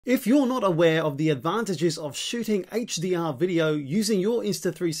If you're not aware of the advantages of shooting HDR video using your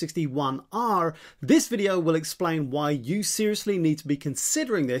Insta360 One R, this video will explain why you seriously need to be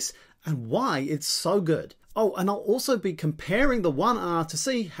considering this and why it's so good. Oh, and I'll also be comparing the One R to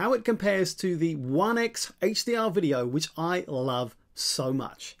see how it compares to the One X HDR video, which I love so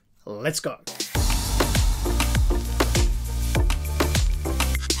much. Let's go.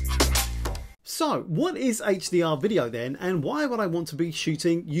 So what is HDR video then, and why would I want to be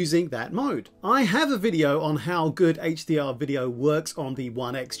shooting using that mode? I have a video on how good HDR video works on the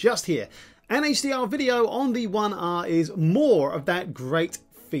One X just here, and HDR video on the One R is more of that great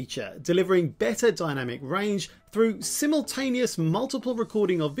feature, delivering better dynamic range through simultaneous multiple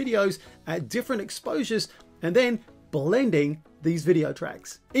recording of videos at different exposures and then blending these video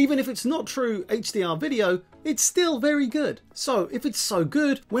tracks. Even if it's not true HDR video, it's still very good. So if it's so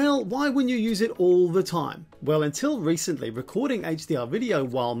good, well, why wouldn't you use it all the time? Well, until recently, recording HDR video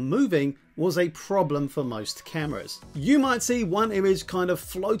while moving was a problem for most cameras. You might see one image kind of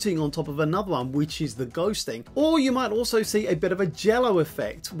floating on top of another one, which is the ghosting. Or you might also see a bit of a JELLO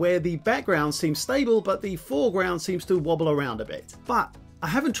effect, where the background seems stable, but the foreground seems to wobble around a bit. But I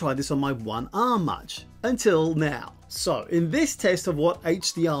haven't tried this on my One R much, until now. So in this test of what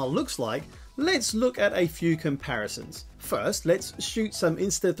HDR looks like, let's look at a few comparisons. First, let's shoot some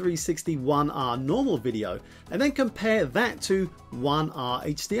Insta360 One R normal video and then compare that to One R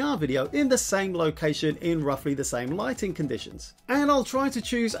HDR video in the same location in roughly the same lighting conditions. And I'll try to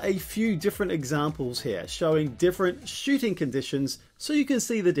choose a few different examples here showing different shooting conditions so you can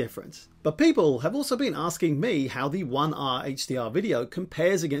see the difference. But people have also been asking me how the One R HDR video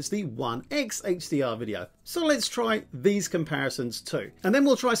compares against the One X HDR video. So let's try these comparisons too. And then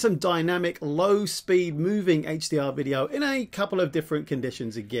we'll try some dynamic low speed moving HDR video in a couple of different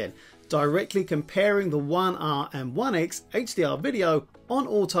conditions again, directly comparing the One R and One X HDR video on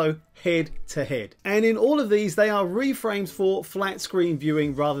auto head to head. And in all of these, they are reframed for flat screen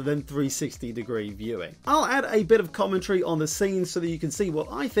viewing rather than 360-degree viewing. I'll add a bit of commentary on the scenes so that you can see what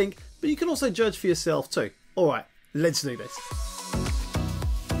I think, but you can also judge for yourself too. All right, let's do this.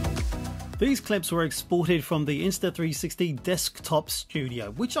 These clips were exported from the Insta360 Desktop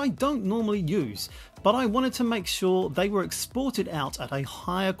Studio, which I don't normally use, but I wanted to make sure they were exported out at a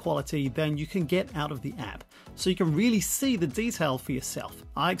higher quality than you can get out of the app, so you can really see the detail for yourself.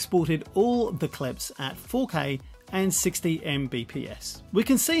 I exported all the clips at 4K and 60 Mbps. We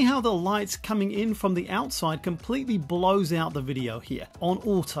can see how the light coming in from the outside completely blows out the video here. On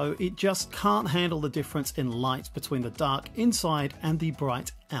auto, it just can't handle the difference in light between the dark inside and the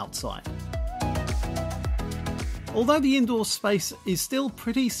bright outside. Although the indoor space is still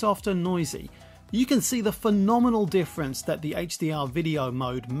pretty soft and noisy, you can see the phenomenal difference that the HDR video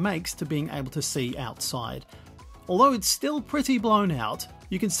mode makes to being able to see outside. Although it's still pretty blown out,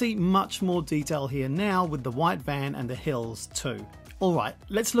 you can see much more detail here now with the white van and the hills too. Alright,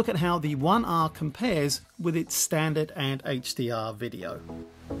 let's look at how the One R compares with its standard and HDR video.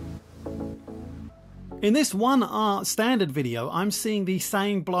 In this One R standard video, I'm seeing the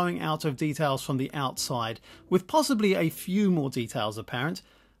same blowing out of details from the outside, with possibly a few more details apparent.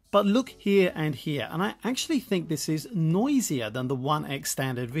 But look here and here, and I actually think this is noisier than the One X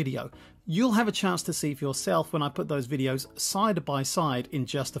standard video. You'll have a chance to see for yourself when I put those videos side by side in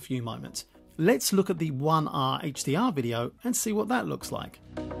just a few moments. Let's look at the One R HDR video and see what that looks like.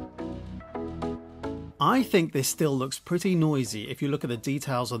 I think this still looks pretty noisy if you look at the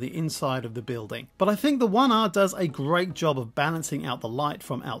details of the inside of the building, but I think the One R does a great job of balancing out the light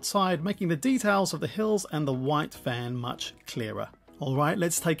from outside, making the details of the hills and the white van much clearer. Alright,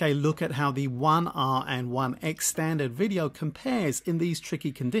 let's take a look at how the One R and One X standard video compares in these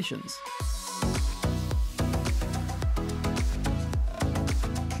tricky conditions.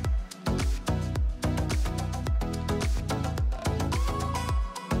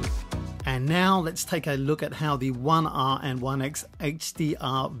 And now let's take a look at how the One R and One X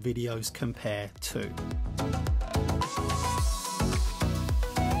HDR videos compare too.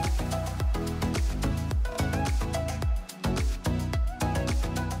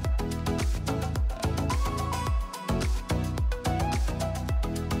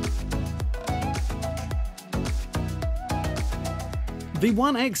 The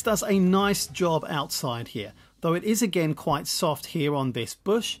One X does a nice job outside here, though it is again quite soft here on this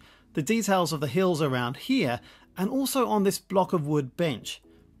bush, the details of the hills around here, and also on this block of wood bench.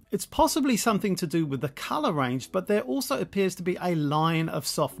 It's possibly something to do with the colour range, but there also appears to be a line of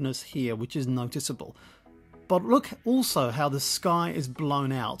softness here which is noticeable. But look also how the sky is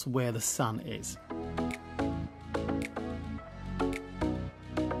blown out where the sun is.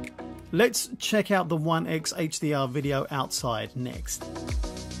 Let's check out the One X HDR video outside next.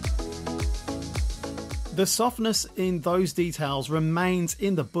 The softness in those details remains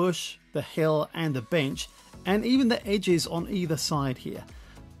in the bush, the hill and the bench, and even the edges on either side here.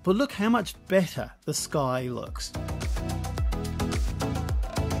 But look how much better the sky looks.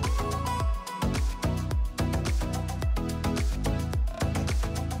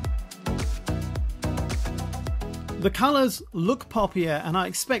 The colours look poppier, and I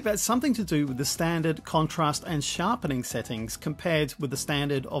expect that's something to do with the standard contrast and sharpening settings compared with the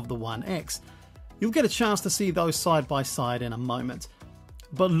standard of the One X. You'll get a chance to see those side by side in a moment.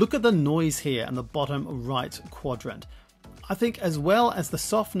 But look at the noise here in the bottom right quadrant. I think as well as the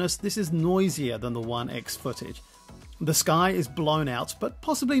softness, this is noisier than the One X footage. The sky is blown out, but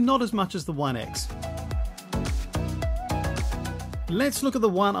possibly not as much as the One X. Let's look at the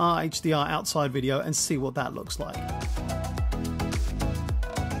One R HDR outside video and see what that looks like.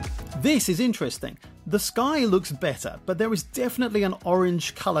 This is interesting. The sky looks better, but there is definitely an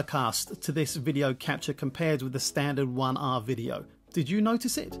orange color cast to this video capture compared with the standard One R video. Did you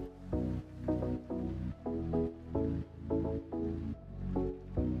notice it?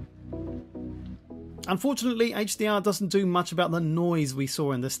 Unfortunately, HDR doesn't do much about the noise we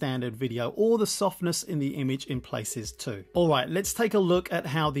saw in the standard video, or the softness in the image in places too. Alright, let's take a look at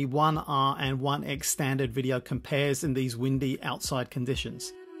how the One R and One X standard video compares in these windy outside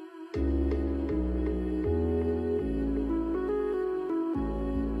conditions.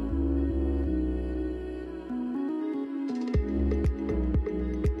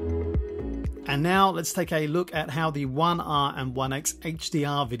 And now let's take a look at how the One R and One X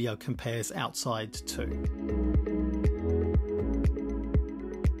HDR video compares outside too.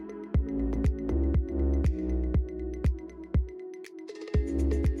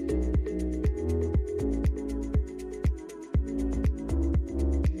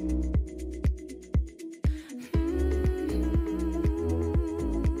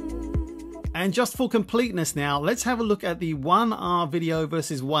 And just for completeness now, let's have a look at the One R video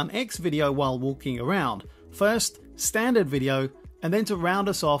versus One X video while walking around. First, standard video, and then to round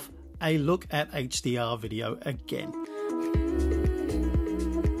us off, a look at HDR video again.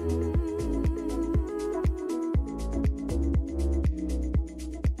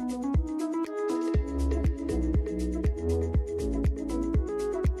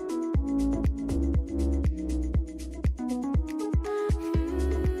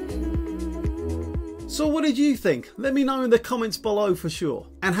 So what did you think? Let me know in the comments below for sure.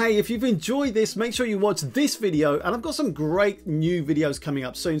 And hey, if you've enjoyed this, make sure you watch this video, and I've got some great new videos coming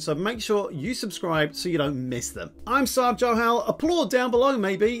up soon, so make sure you subscribe so you don't miss them. I'm SHOWDOWN. Applaud down below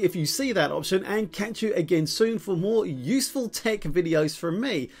maybe if you see that option, and catch you again soon for more useful tech videos from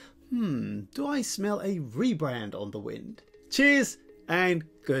me. Do I smell a rebrand on the wind? Cheers and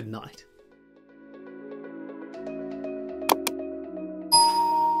good night.